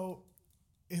 So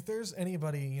if there's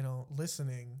anybody,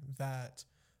 listening that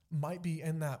might be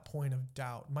in that point of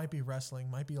doubt, might be wrestling,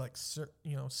 might be like,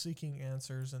 seeking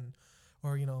answers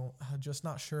or just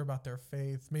not sure about their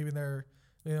faith. Maybe they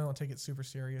don't take it super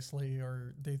seriously,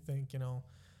 or they think,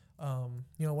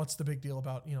 what's the big deal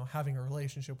about, having a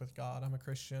relationship with God? I'm a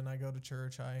Christian. I go to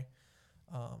church. I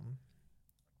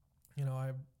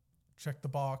check the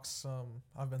box.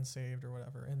 I've been saved or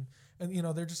whatever.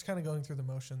 And they're just kind of going through the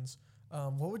motions.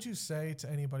 What would you say to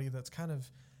anybody that's kind of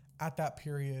at that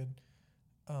period,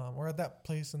 or at that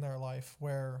place in their life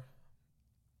where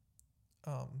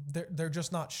they're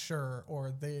just not sure,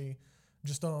 or they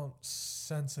just don't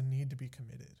sense a need to be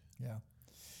committed? Yeah,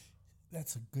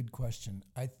 that's a good question.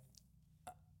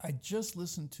 I just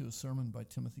listened to a sermon by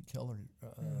Timothy Keller.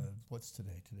 What's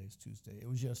today? Today's Tuesday. It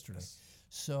was yesterday. Yes.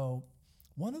 So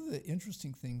one of the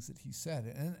interesting things that he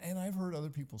said, and I've heard other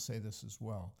people say this as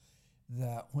well,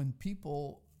 that when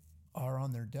people are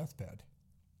on their deathbed,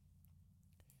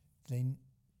 they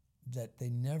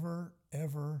never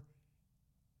ever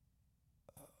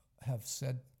have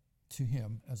said to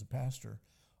him as a pastor,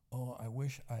 "Oh, I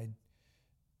wish I'd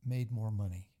made more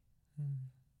money.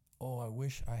 Oh, I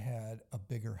wish I had a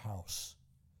bigger house,"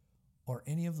 or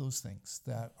any of those things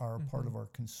that are part of our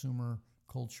consumer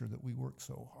culture that we work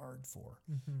so hard for,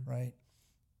 right?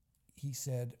 He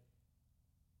said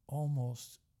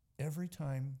almost every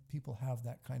time people have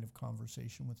that kind of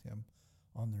conversation with him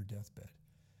on their deathbed,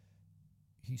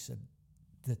 he said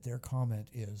that their comment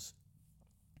is,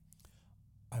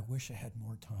 "I wish I had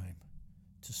more time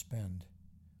to spend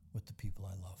with the people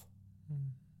I love."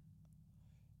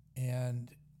 And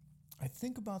I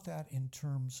think about that in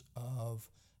terms of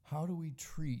how do we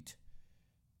treat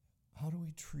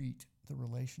the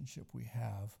relationship we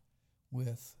have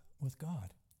with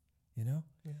God, Yeah.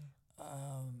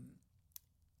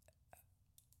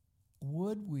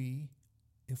 Would we,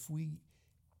 if we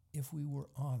were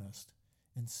honest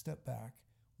and step back,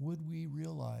 would we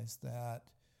realize that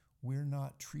we're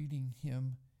not treating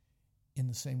him in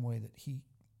the same way that he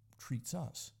treats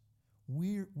us?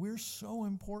 We're so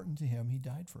important to him, he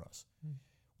died for us.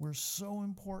 We're so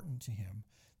important to him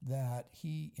that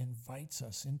he invites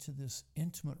us into this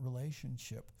intimate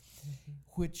relationship,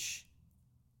 which,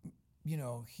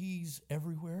 he's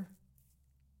everywhere,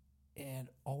 and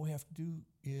all we have to do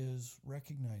is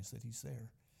recognize that he's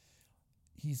there.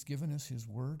 He's given us his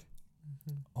word.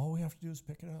 All we have to do is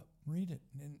pick it up, read it,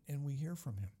 and we hear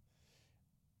from him.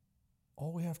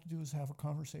 All we have to do is have a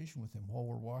conversation with him while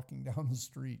we're walking down the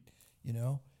street,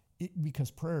 because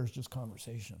prayer is just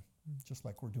conversation, just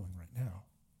like we're doing right now.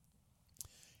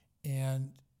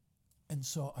 And And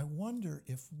so I wonder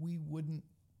if we wouldn't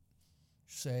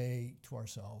say to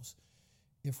ourselves,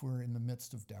 if we're in the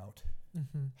midst of doubt,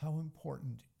 how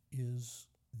important is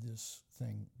this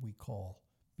thing we call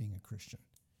being a Christian?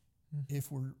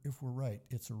 If we're right,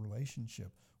 it's a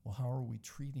relationship. Well, how are we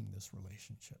treating this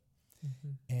relationship?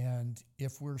 And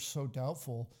if we're so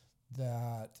doubtful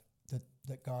that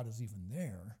God is even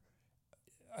there,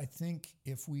 I think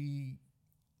if we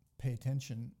pay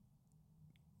attention,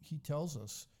 he tells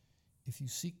us, if you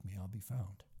seek me, I'll be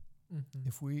found.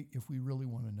 If we really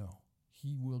want to know,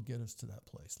 he will get us to that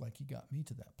place, like he got me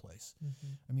to that place.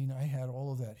 I mean, I had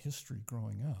all of that history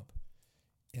growing up,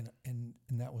 and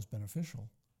that was beneficial.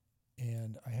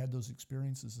 And I had those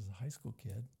experiences as a high school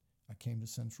kid. I came to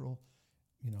Central,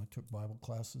 took Bible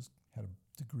classes, had a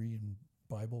degree in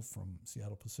Bible from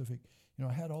Seattle Pacific.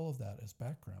 I had all of that as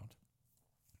background,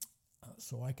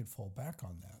 so I could fall back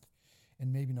on that.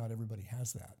 And maybe not everybody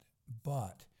has that,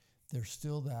 but there's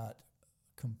still that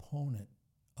component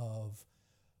of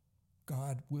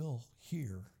God will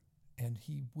hear, and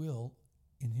he will,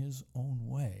 in his own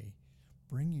way,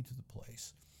 bring you to the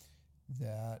place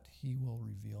that he will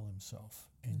reveal himself,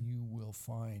 and you will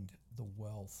find the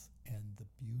wealth and the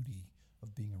beauty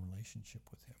of being in a relationship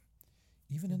with him.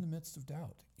 Even in the midst of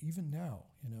doubt, even now,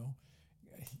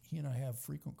 he and I have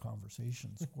frequent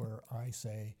conversations where I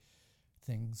say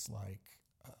things like,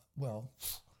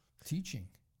 teaching.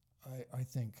 I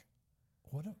think,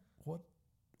 what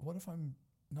if I'm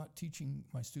not teaching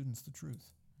my students the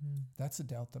truth? That's a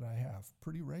doubt that I have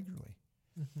pretty regularly.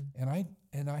 And I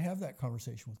have that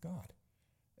conversation with God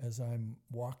as I'm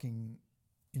walking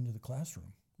into the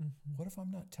classroom. What if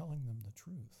I'm not telling them the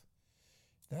truth?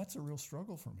 That's a real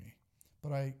struggle for me.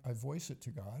 But I voice it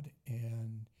to God,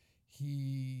 and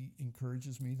he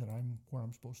encourages me that I'm where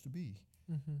I'm supposed to be.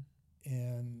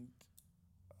 And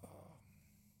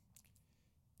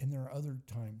there are other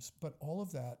times, but all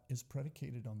of that is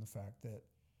predicated on the fact that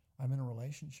I'm in a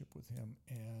relationship with him,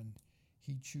 and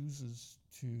he chooses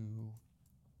to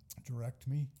direct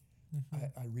me.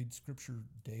 I read scripture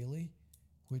daily,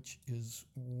 which is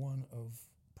one of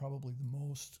probably the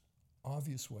most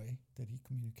obvious way that he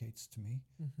communicates to me.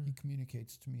 He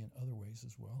communicates to me in other ways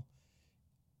as well,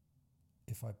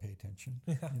 if I pay attention,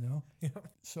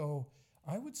 So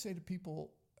I would say to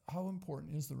people, how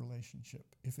important is the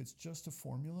relationship? If it's just a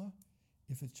formula,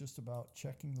 if it's just about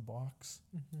checking the box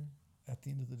at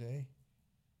the end of the day,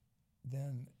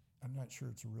 then I'm not sure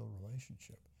it's a real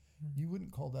relationship. You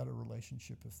wouldn't call that a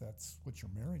relationship if that's what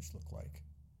your marriage looked like.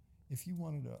 If you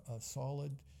wanted a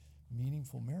solid,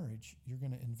 meaningful marriage, you're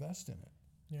going to invest in it.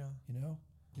 You're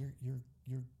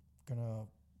going to,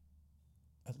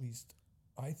 at least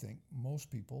I think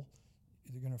most people,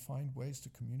 they're going to find ways to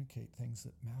communicate things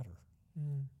that matter.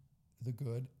 The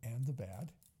good and the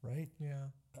bad, right?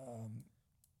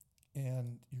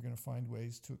 And you're going to find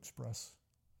ways to express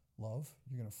love.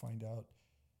 You're going to find out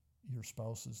your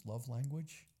spouse's love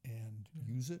language and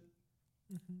use it.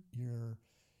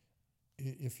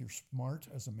 If you're smart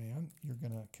as a man, you're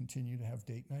going to continue to have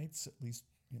date nights at least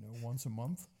once a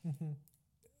month.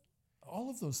 All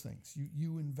of those things,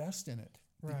 you invest in it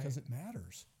because it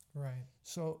matters. Right.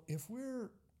 So if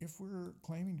we're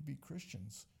claiming to be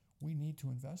Christians, we need to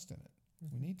invest in it.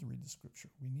 We need to read the scripture.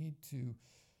 We need to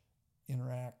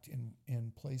interact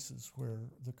in places where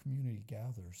the community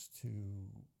gathers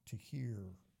to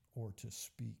hear or to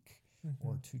speak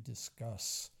or to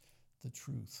discuss the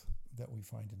truth that we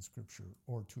find in scripture,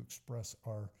 or to express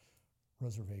our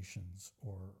reservations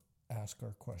or ask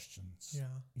our questions.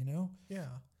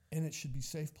 And it should be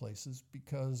safe places,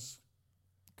 because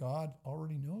God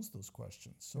already knows those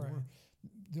questions. So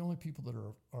the only people that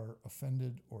are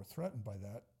offended or threatened by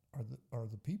that are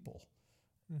the people.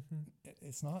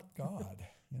 It's not God,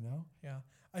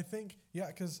 I think,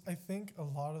 because I think a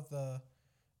lot of the,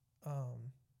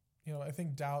 I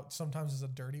think doubt sometimes is a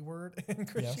dirty word in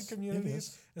Christian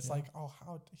communities. It's like,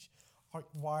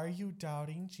 why are you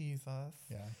doubting Jesus?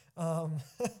 And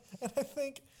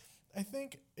I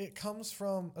think it comes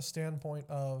from a standpoint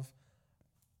of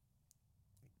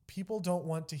people don't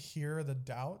want to hear the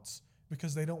doubts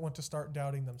because they don't want to start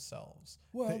doubting themselves.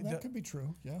 Well, that could be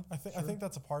true. Yeah, I think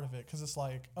that's a part of it, because it's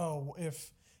like,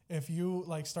 if you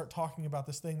start talking about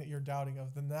this thing that you're doubting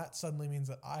of, then that suddenly means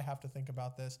that I have to think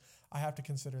about this, I have to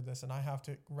consider this, and I have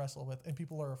to wrestle with. And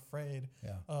people are afraid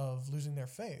of losing their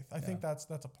faith. I think that's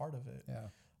a part of it.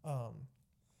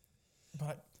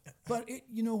 But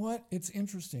you know what? It's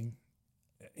interesting.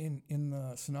 In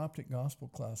the Synoptic Gospel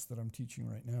class that I'm teaching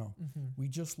right now, we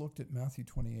just looked at Matthew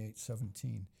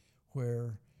 28:17,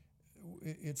 where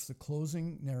it's the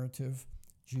closing narrative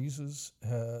Jesus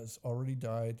has already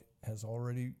died, has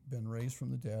already been raised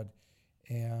from the dead,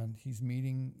 and he's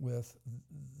meeting with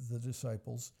the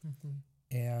disciples.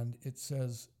 And it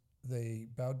says they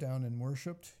bowed down and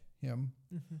worshiped him,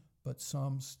 but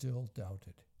some still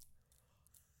doubted.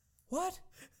 What?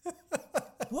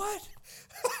 What?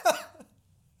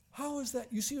 How is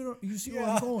that? You see where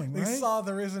I'm going, right? They saw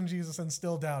the risen Jesus and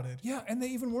still doubted. Yeah, and they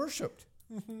even worshiped.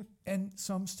 And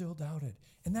some still doubted.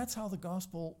 And that's how the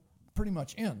gospel pretty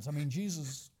much ends. I mean,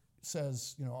 Jesus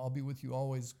says, I'll be with you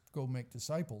always, go make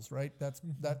disciples, right?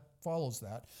 That follows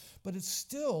that. But it's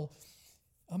still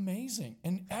amazing.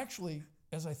 And actually,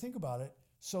 as I think about it,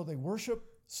 so they worship,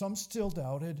 some still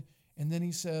doubted, and then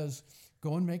he says,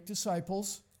 go and make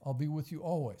disciples, I'll be with you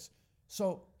always.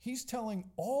 So he's telling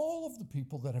all of the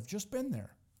people that have just been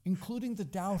there, including the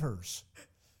doubters,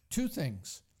 two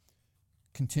things.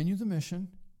 Continue the mission,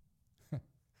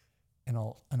 and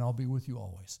I'll be with you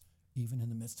always, even in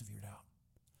the midst of your doubt.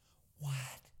 What?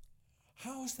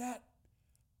 How is that?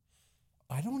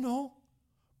 I don't know,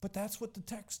 but that's what the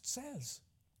text says.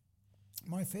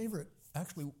 My favorite,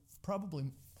 actually,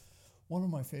 probably one of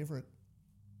my favorite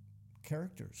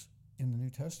characters in the New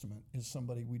Testament is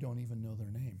somebody we don't even know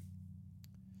their name.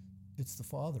 It's the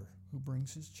father who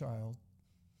brings his child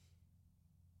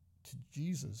to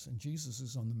Jesus, and Jesus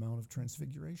is on the Mount of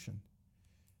Transfiguration.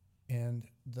 And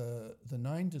the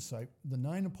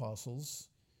nine apostles,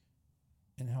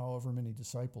 and however many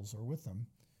disciples are with them,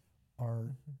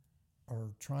 are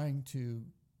trying to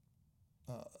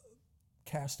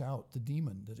cast out the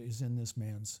demon that is in this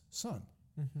man's son,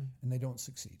 and they don't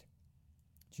succeed.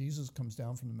 Jesus comes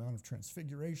down from the Mount of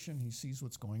Transfiguration. He sees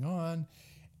what's going on,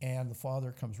 and the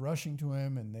father comes rushing to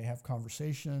him, and they have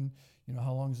conversation.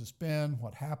 How long has this been?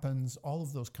 What happens? All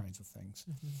of those kinds of things.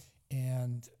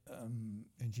 And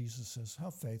Jesus says,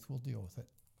 have faith, we'll deal with it.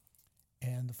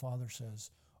 And the father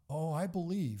says, oh, I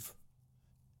believe.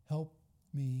 Help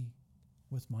me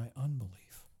with my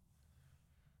unbelief.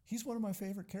 He's one of my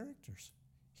favorite characters.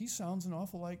 He sounds an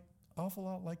awful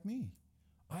lot like me.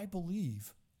 I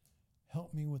believe.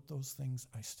 Help me with those things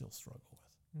I still struggle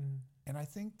with. And I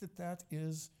think that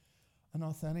is an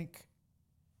authentic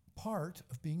part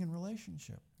of being in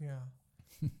relationship. Yeah.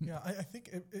 Yeah, I think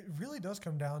it really does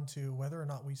come down to whether or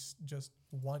not we just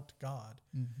want God.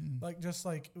 Just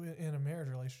like in a marriage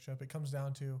relationship, it comes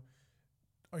down to,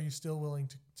 are you still willing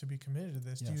to be committed to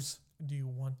this? Yes. Do you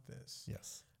want this?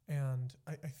 Yes. And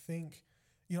I think,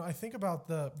 I think about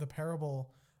the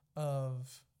parable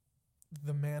of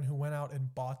the man who went out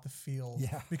and bought the field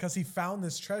because he found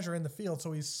this treasure in the field.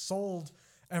 So he sold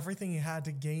everything he had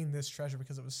to gain this treasure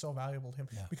because it was so valuable to him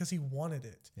because he wanted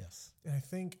it. Yes. And I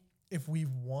think if we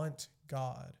want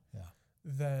God,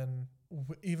 then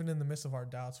even in the midst of our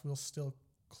doubts, we'll still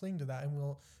cling to that.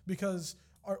 And because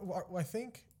I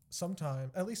think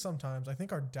sometimes, I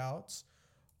think our doubts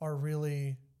are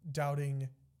really doubting.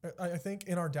 I think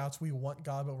in our doubts, we want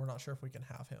God, but we're not sure if we can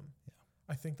have him. Yeah.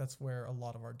 I think that's where a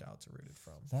lot of our doubts are rooted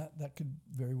from. That could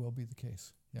very well be the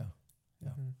case. Yeah.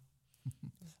 Yeah.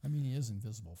 I mean, he is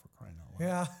invisible, for crying out loud.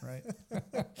 Yeah. Right?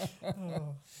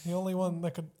 The only one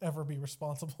that could ever be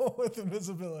responsible with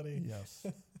invisibility. Yes.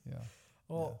 Yeah.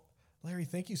 Well, Larry,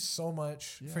 thank you so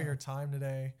much for your time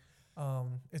today.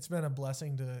 It's been a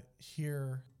blessing to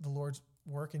hear the Lord's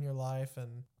work in your life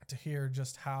and to hear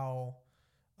just how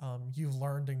you've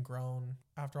learned and grown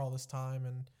after all this time.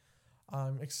 And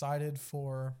I'm excited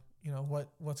for,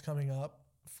 what's coming up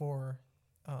for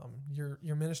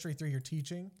your ministry through your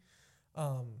teaching.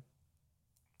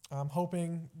 I'm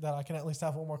hoping that I can at least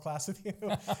have one more class with you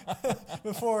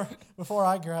before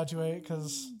I graduate,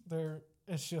 because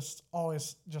it's just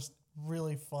always just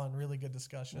really fun, really good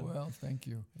discussion. Well, thank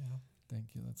you. Yeah.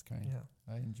 Thank you. That's kind.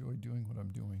 Yeah. I enjoy doing what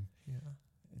I'm doing. Yeah.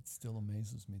 It still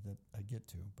amazes me that I get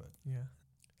to, but yeah.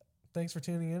 Thanks for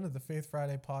tuning in to the Faith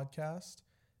Friday podcast,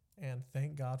 and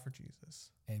thank God for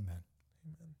Jesus. Amen. Amen.